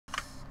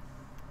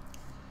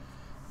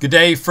Good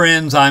day,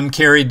 friends. I'm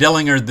Kerry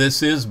Dillinger.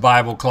 This is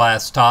Bible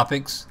Class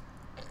Topics.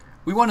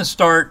 We want to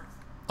start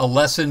a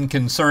lesson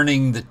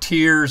concerning the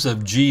tears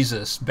of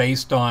Jesus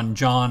based on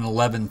John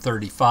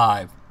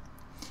 11:35.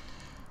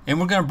 And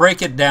we're going to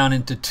break it down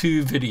into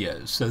two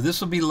videos. So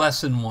this will be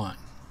lesson 1.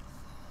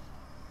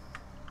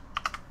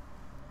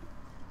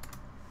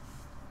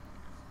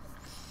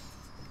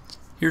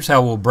 Here's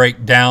how we'll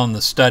break down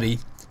the study.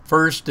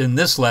 First, in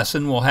this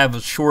lesson, we'll have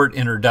a short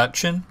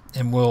introduction,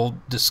 and we'll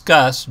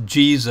discuss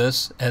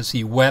Jesus as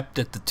he wept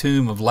at the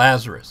tomb of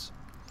Lazarus.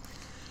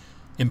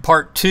 In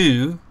part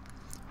 2,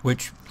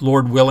 which,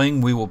 Lord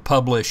willing, we will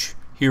publish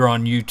here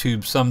on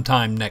YouTube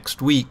sometime next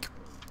week,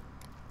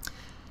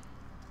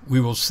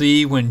 we will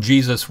see when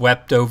Jesus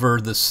wept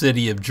over the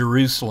city of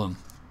Jerusalem.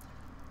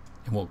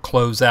 And we'll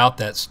close out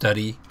that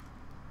study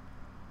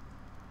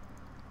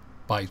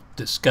by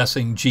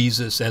discussing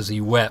Jesus as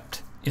he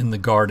wept in the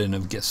Garden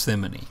of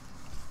Gethsemane.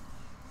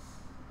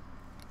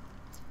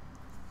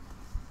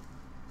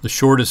 The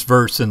shortest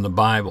verse in the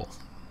Bible,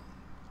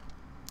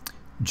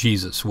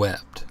 Jesus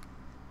wept.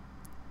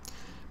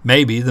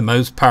 Maybe the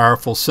most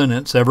powerful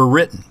sentence ever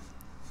written.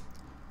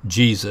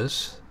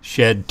 Jesus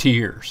shed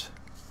tears.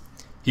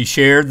 He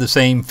shared the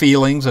same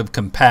feelings of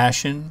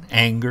compassion,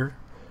 anger,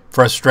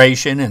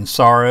 frustration, and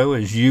sorrow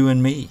as you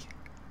and me.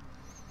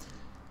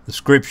 The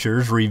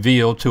Scriptures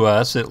reveal to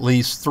us at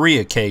least 3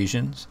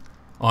 occasions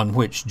on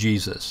which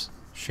Jesus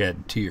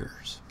shed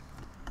tears.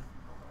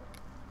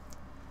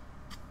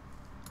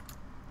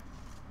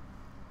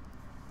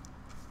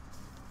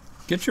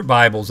 Get your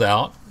Bibles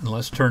out and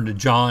let's turn to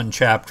John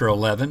chapter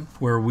 11,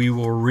 where we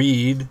will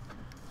read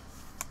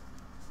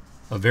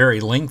a very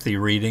lengthy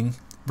reading,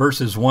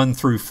 verses 1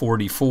 through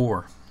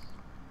 44.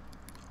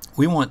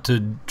 We want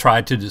to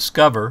try to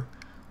discover,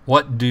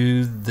 what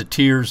do the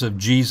tears of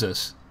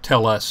Jesus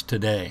tell us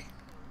today?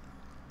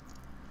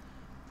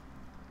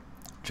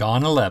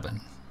 John 11,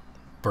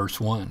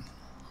 verse 1.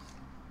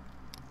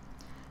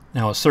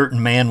 Now a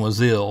certain man was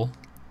ill,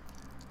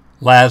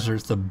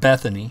 Lazarus of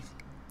Bethany,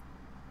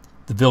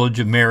 the village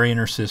of Mary and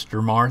her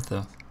sister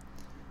Martha.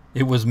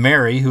 It was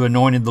Mary who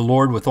anointed the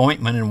Lord with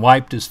ointment and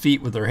wiped his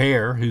feet with her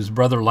hair, whose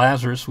brother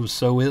Lazarus was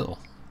so ill.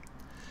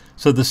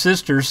 So the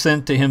sisters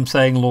sent to him,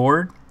 saying,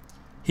 Lord,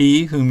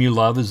 he whom you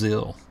love is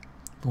ill.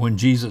 But when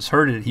Jesus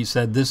heard it, he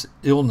said, This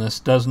illness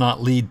does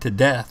not lead to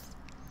death.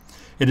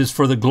 It is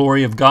for the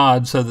glory of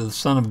God, so that the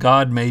Son of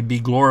God may be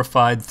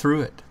glorified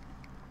through it.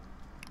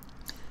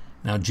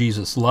 Now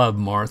Jesus loved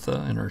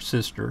Martha and her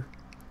sister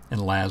and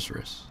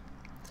Lazarus.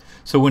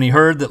 So when he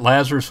heard that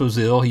Lazarus was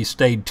ill, he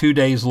stayed 2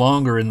 days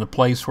longer in the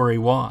place where he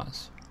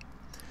was.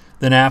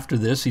 Then after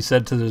this, he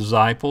said to the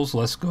disciples,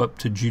 Let's go up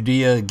to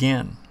Judea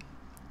again.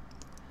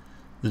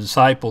 The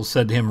disciples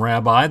said to him,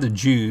 Rabbi, the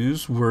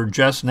Jews were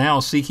just now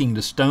seeking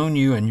to stone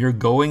you, and you're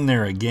going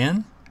there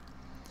again?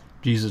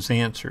 Jesus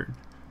answered,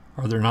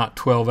 Are there not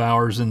 12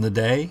 hours in the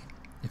day?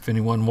 If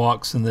anyone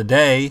walks in the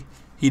day,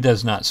 he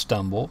does not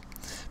stumble,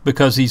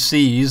 because he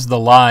sees the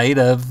light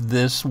of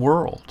this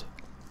world.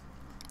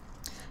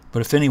 But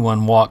if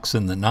anyone walks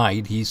in the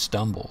night, he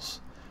stumbles,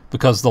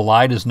 because the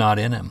light is not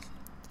in him.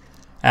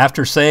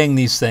 After saying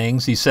these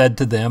things, he said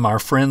to them, Our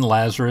friend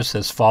Lazarus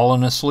has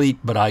fallen asleep,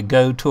 but I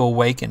go to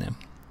awaken him.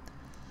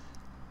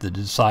 The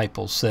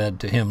disciples said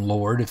to him,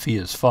 Lord, if he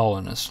has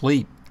fallen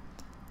asleep,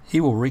 he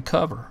will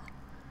recover.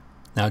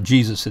 Now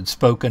Jesus had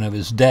spoken of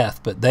his death,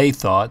 but they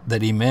thought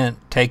that he meant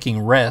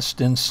taking rest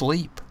in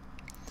sleep.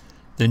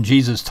 Then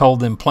Jesus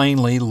told them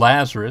plainly,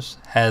 Lazarus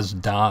has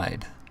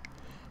died.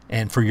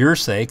 And for your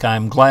sake I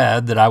am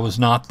glad that I was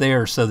not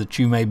there, so that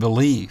you may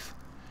believe.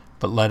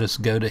 But let us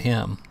go to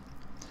him.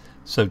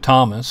 So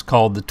Thomas,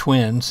 called the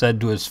twin, said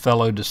to his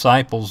fellow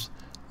disciples,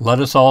 Let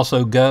us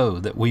also go,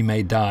 that we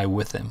may die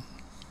with him.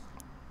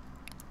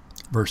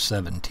 Verse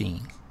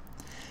 17.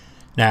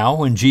 Now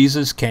when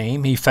Jesus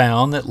came, he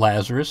found that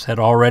Lazarus had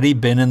already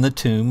been in the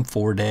tomb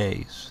 4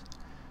 days.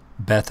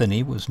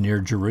 Bethany was near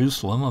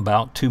Jerusalem,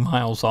 about 2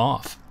 miles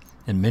off.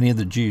 And many of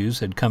the Jews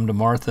had come to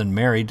Martha and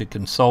Mary to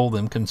console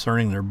them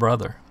concerning their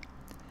brother.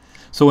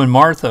 So when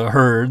Martha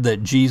heard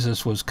that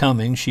Jesus was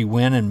coming, she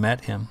went and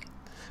met him.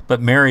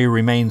 But Mary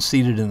remained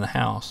seated in the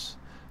house.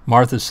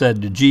 Martha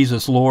said to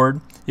Jesus,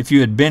 Lord, if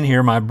you had been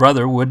here, my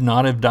brother would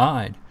not have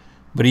died.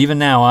 But even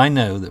now I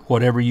know that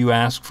whatever you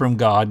ask from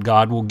God,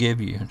 God will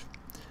give you.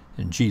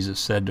 And Jesus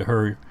said to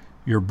her,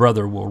 Your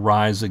brother will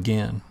rise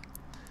again.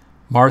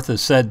 Martha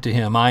said to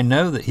him, I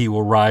know that he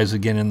will rise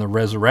again in the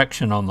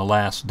resurrection on the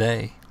last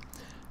day.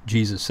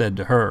 Jesus said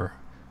to her,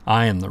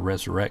 I am the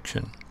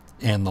resurrection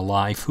and the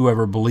life.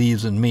 Whoever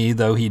believes in me,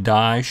 though he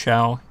die,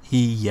 shall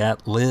he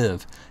yet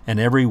live. And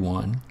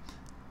everyone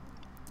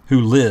who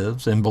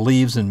lives and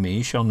believes in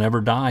me shall never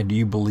die. Do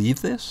you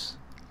believe this?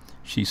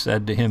 She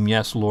said to him,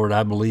 Yes, Lord,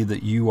 I believe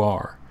that you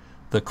are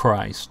the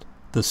Christ,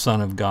 the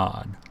Son of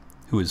God,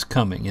 who is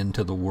coming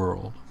into the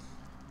world.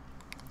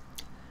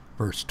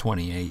 Verse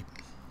 28.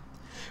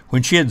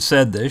 When she had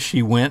said this,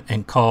 she went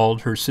and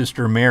called her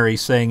sister Mary,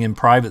 saying in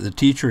private, The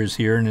teacher is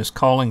here and is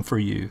calling for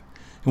you.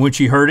 And when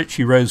she heard it,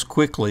 she rose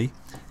quickly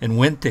and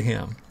went to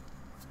him.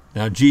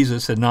 Now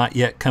Jesus had not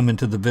yet come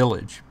into the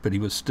village, but he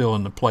was still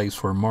in the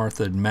place where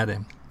Martha had met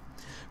him.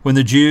 When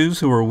the Jews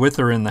who were with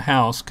her in the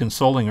house,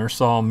 consoling her,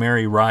 saw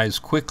Mary rise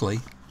quickly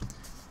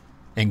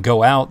and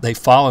go out, they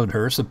followed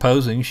her,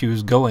 supposing she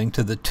was going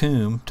to the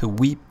tomb to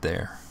weep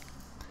there.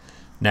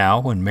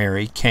 Now when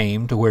Mary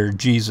came to where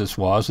Jesus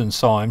was and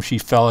saw him, she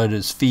fell at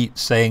his feet,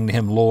 saying to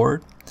him,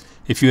 Lord,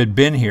 if you had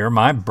been here,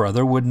 my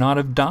brother would not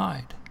have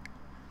died.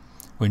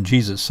 When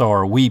Jesus saw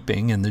her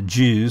weeping, and the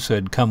Jews who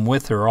had come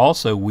with her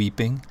also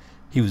weeping,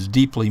 he was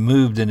deeply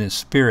moved in his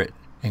spirit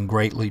and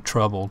greatly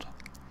troubled.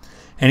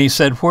 And he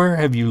said, Where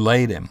have you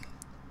laid him?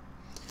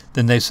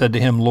 Then they said to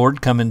him,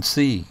 Lord, come and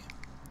see.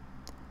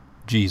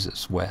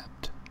 Jesus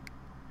wept.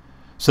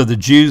 So the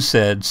Jews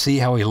said, See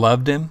how he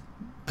loved him?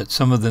 But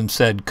some of them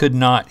said, Could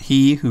not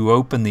he who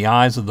opened the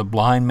eyes of the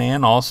blind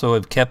man also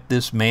have kept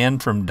this man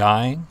from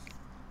dying?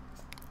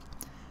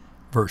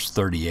 Verse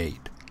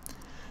 38.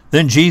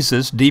 Then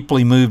Jesus,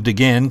 deeply moved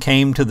again,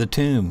 came to the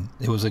tomb.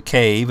 It was a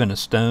cave, and a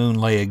stone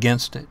lay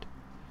against it.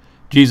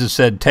 Jesus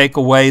said, Take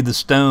away the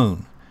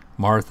stone.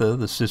 Martha,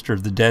 the sister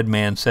of the dead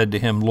man, said to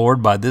him,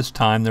 Lord, by this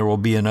time there will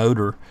be an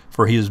odor,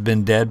 for he has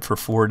been dead for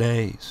 4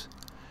 days.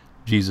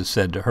 Jesus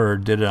said to her,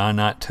 Did I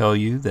not tell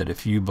you that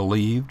if you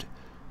believed,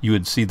 you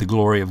would see the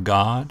glory of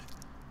God?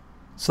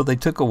 So they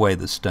took away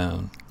the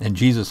stone. And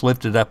Jesus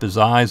lifted up his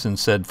eyes and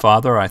said,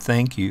 Father, I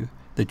thank you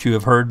that you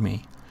have heard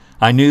me.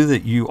 I knew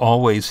that you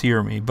always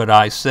hear me, but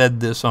I said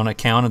this on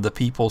account of the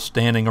people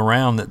standing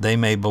around, that they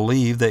may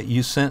believe that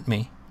you sent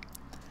me.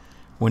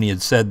 When he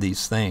had said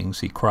these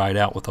things, he cried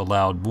out with a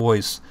loud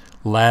voice,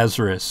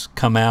 Lazarus,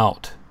 come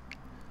out.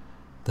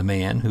 The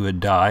man who had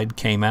died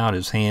came out,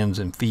 his hands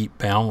and feet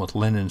bound with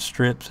linen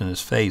strips, and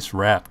his face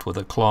wrapped with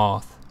a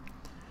cloth.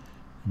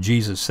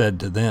 Jesus said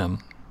to them,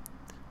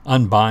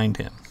 Unbind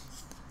him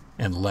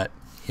and let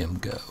him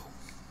go.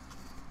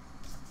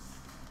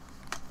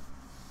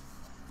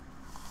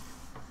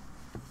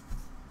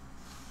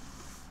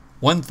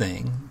 One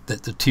thing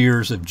that the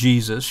tears of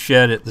Jesus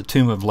shed at the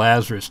tomb of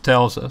Lazarus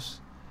tells us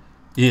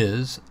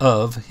is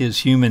of his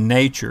human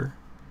nature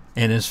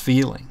and his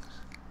feelings.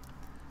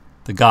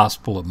 The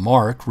Gospel of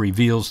Mark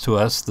reveals to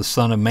us the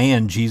Son of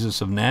Man,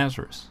 Jesus of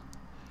Nazareth.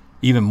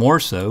 Even more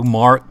so,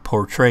 Mark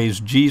portrays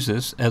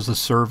Jesus as a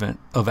servant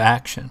of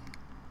action.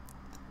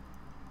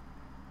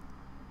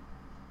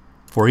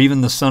 For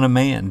even the Son of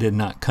Man did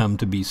not come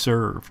to be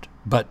served,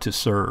 but to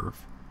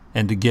serve,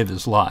 and to give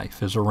his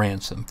life as a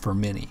ransom for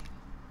many.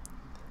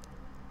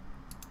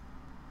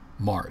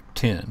 Mark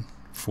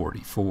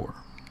 10:44.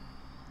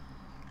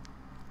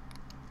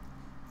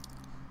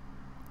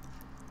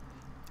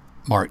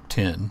 Mark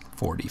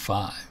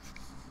 10:45.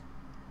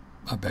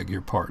 I beg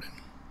your pardon.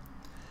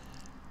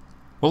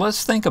 Well,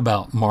 let's think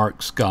about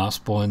Mark's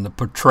gospel and the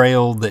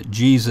portrayal that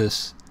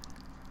Jesus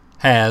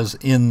has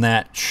in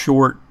that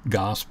short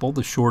gospel,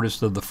 the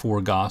shortest of the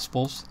 4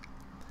 gospels.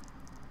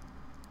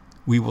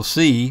 We will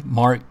see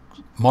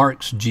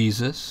Mark's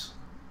Jesus,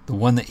 the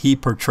one that he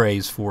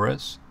portrays for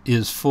us,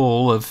 is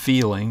full of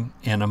feeling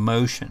and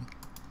emotion.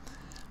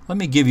 Let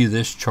me give you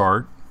this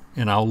chart,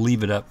 and I'll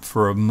leave it up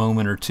for a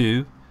moment or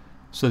two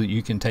so that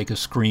you can take a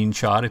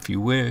screenshot if you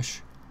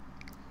wish.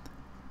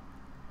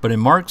 But in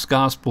Mark's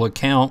gospel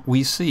account,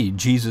 we see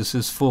Jesus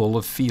is full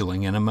of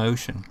feeling and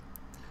emotion.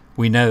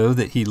 We know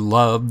that he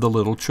loved the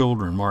little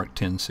children, Mark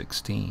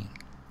 10:16.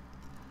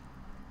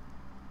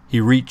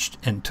 He reached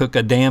and took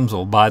a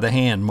damsel by the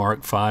hand,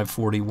 Mark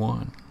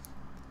 5:41.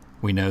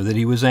 We know that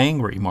he was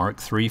angry, Mark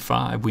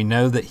 3:5. We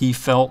know that he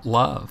felt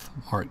love,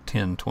 Mark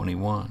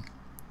 10:21.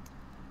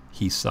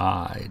 He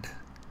sighed,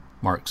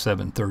 Mark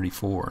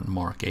 7:34 and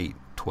Mark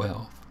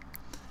 8:12.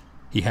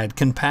 He had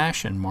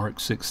compassion, Mark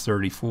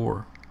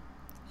 6:34.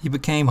 He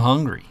became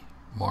hungry,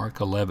 Mark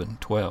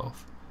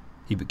 11:12.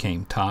 He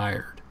became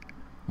tired,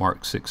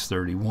 Mark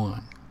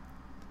 6:31.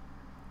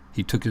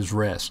 He took his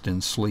rest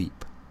in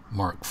sleep,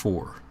 Mark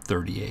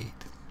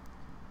 4:38.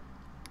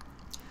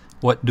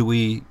 What do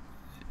we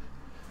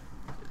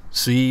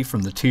see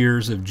from the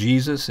tears of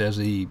Jesus as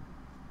he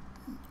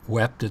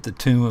wept at the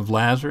tomb of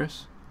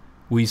Lazarus?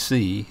 We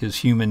see his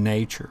human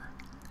nature,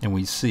 and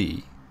we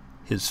see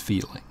his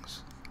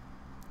feelings.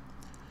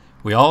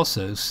 We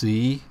also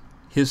see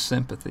his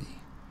sympathy.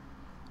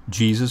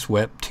 Jesus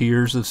wept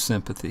tears of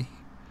sympathy.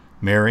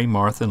 Mary,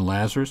 Martha, and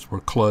Lazarus were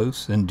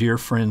close and dear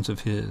friends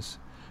of his.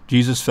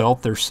 Jesus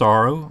felt their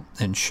sorrow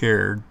and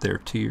shared their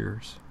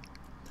tears.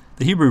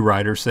 The Hebrew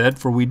writer said,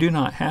 For we do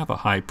not have a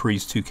high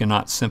priest who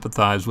cannot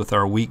sympathize with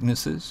our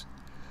weaknesses,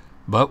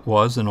 but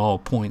was in all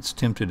points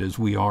tempted as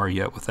we are,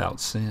 yet without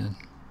sin.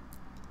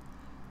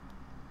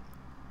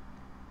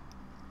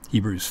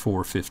 Hebrews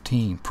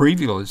 4:15.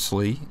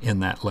 Previously in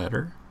that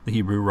letter, the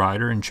Hebrew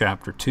writer in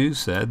chapter 2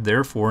 said,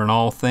 Therefore in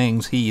all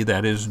things he,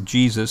 that is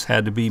Jesus,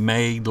 had to be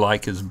made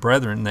like his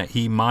brethren, that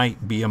he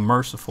might be a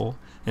merciful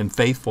and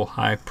faithful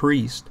high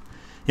priest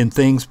in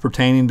things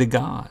pertaining to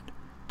God,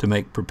 to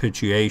make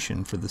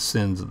propitiation for the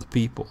sins of the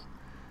people.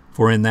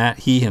 For in that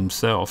he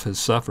himself has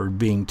suffered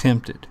being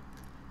tempted,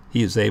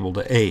 he is able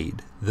to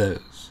aid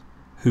those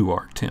who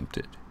are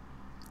tempted.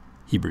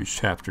 Hebrews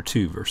chapter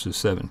 2, verses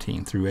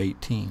 17 through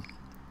 18.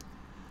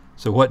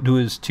 So what do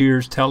his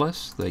tears tell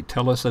us? They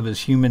tell us of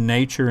his human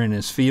nature and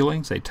his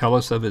feelings. They tell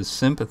us of his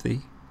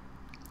sympathy.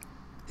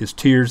 His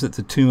tears at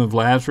the tomb of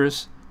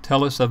Lazarus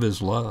tell us of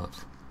his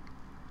love.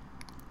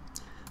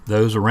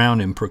 Those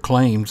around him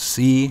proclaimed,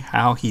 "See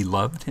how he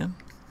loved him."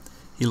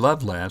 He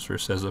loved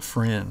Lazarus as a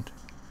friend.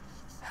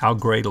 How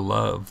great a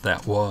love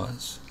that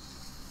was.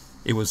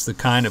 It was the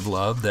kind of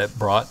love that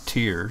brought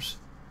tears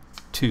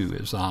to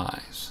his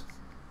eyes.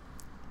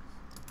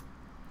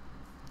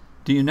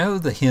 Do you know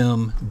the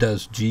hymn,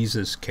 "Does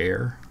Jesus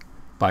Care?"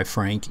 by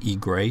Frank E.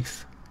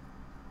 Grafe?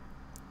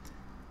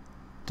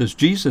 Does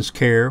Jesus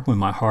care when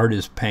my heart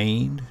is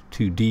pained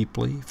too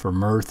deeply for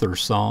mirth or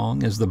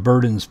song, as the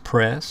burdens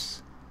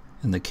press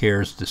and the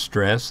cares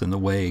distress and the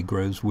way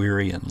grows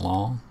weary and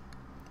long?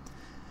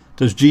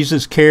 Does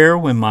Jesus care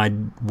when my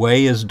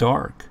way is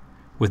dark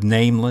with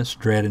nameless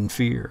dread and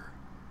fear?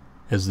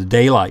 As the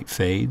daylight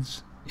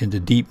fades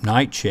into deep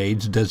night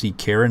shades, does he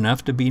care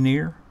enough to be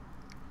near?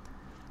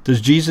 Does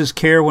Jesus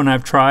care when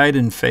I've tried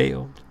and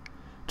failed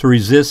to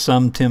resist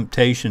some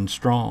temptation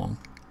strong,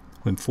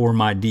 when for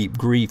my deep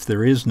grief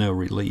there is no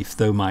relief,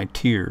 though my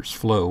tears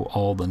flow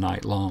all the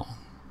night long?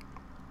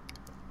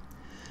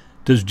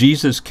 Does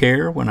Jesus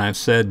care when I've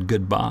said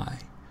goodbye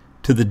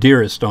to the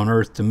dearest on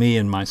earth to me,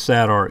 and my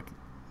sad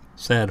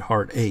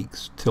heart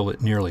aches till it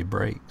nearly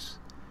breaks?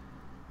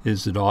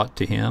 Is it aught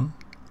to him?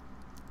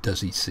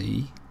 Does he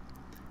see?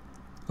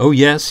 Oh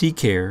yes, he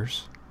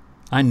cares.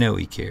 I know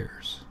he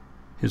cares.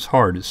 His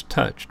heart is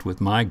touched with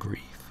my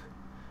grief.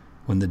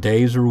 When the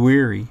days are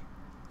weary,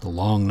 the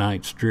long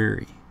nights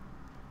dreary,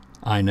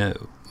 I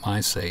know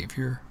my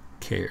Savior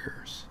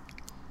cares.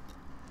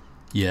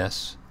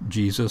 Yes,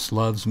 Jesus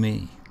loves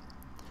me.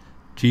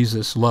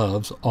 Jesus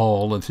loves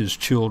all of his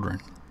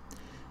children.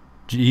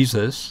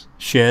 Jesus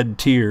shed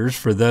tears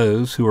for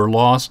those who are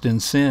lost in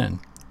sin,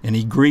 and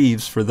he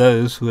grieves for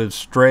those who have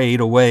strayed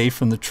away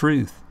from the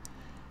truth.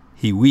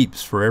 He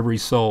weeps for every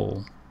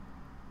soul,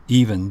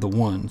 even the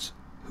ones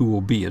who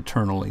will be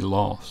eternally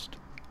lost.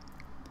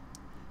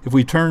 If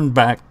we turn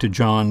back to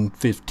John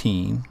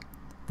 15,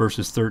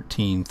 verses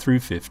 13 through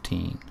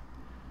 15,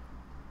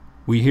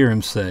 we hear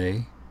him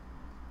say,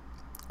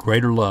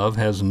 "Greater love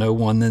has no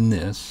one than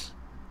this,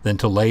 than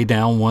to lay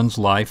down one's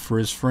life for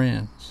his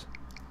friends.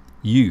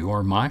 You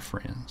are my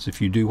friends,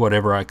 if you do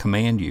whatever I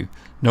command you.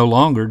 No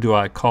longer do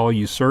I call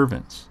you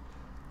servants,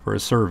 for a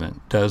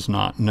servant does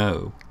not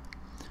know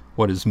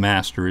what his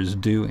master is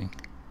doing.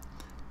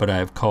 But I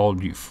have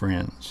called you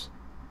friends.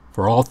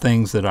 For all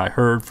things that I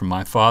heard from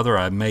my Father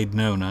I have made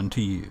known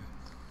unto you."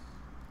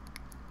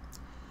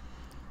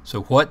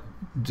 So what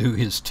do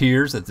his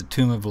tears at the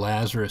tomb of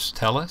Lazarus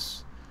tell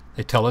us?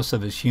 They tell us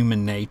of his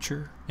human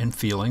nature and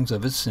feelings,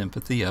 of his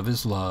sympathy, of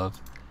his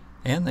love,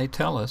 and they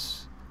tell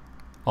us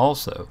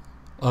also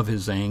of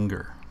his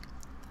anger.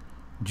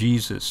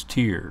 Jesus'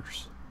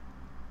 tears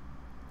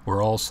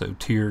were also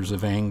tears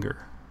of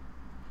anger.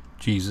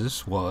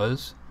 Jesus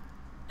was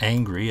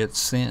angry at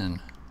sin.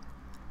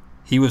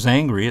 He was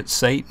angry at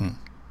Satan.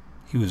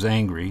 He was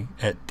angry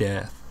at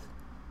death.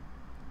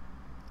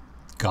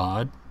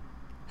 God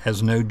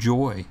has no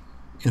joy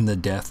in the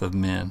death of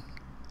men.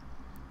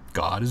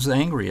 God is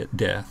angry at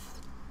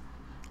death.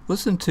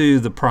 Listen to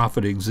the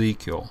prophet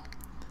Ezekiel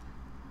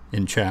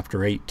in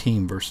chapter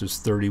 18, verses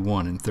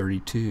 31 and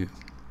 32.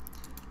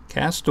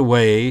 "Cast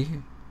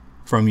away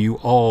from you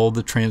all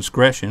the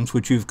transgressions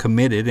which you've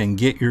committed, and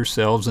get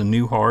yourselves a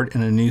new heart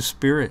and a new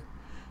spirit.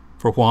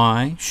 For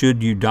why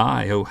should you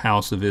die, O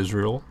house of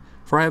Israel?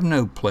 For I have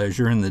no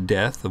pleasure in the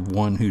death of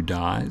one who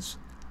dies,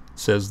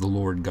 says the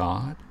Lord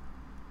God.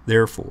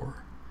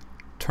 Therefore,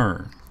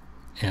 turn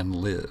and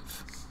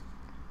live."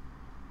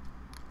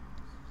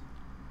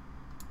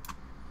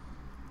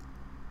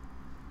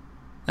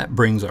 That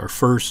brings our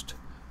first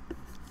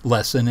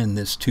lesson in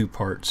this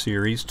two-part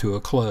series to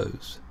a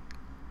close.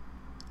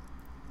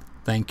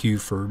 Thank you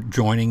for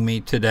joining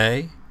me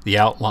today. The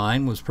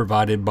outline was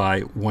provided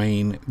by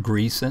Wayne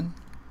Greason.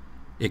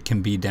 It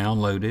can be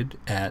downloaded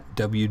at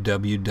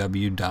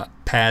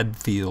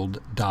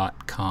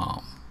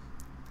www.padfield.com.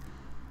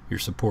 Your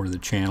support of the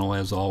channel,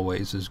 as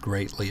always, is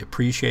greatly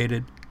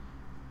appreciated.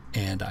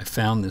 And I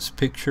found this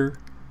picture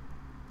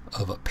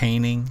of a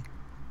painting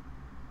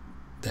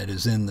that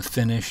is in the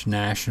Finnish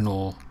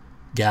National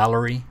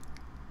Gallery,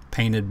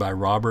 painted by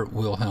Robert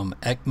Wilhelm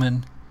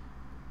Ekman,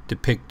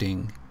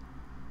 depicting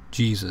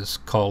Jesus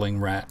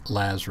calling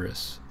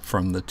Lazarus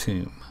from the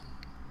tomb.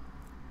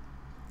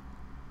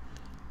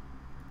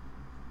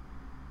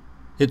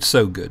 It's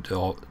so good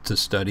to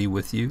study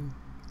with you,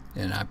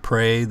 and I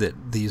pray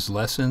that these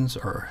lessons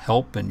are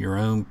help in your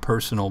own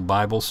personal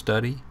Bible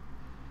study.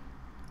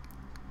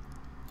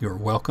 You're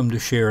welcome to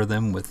share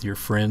them with your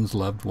friends,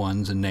 loved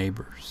ones, and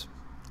neighbors.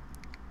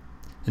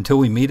 Until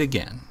we meet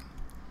again,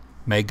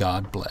 may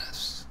God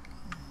bless.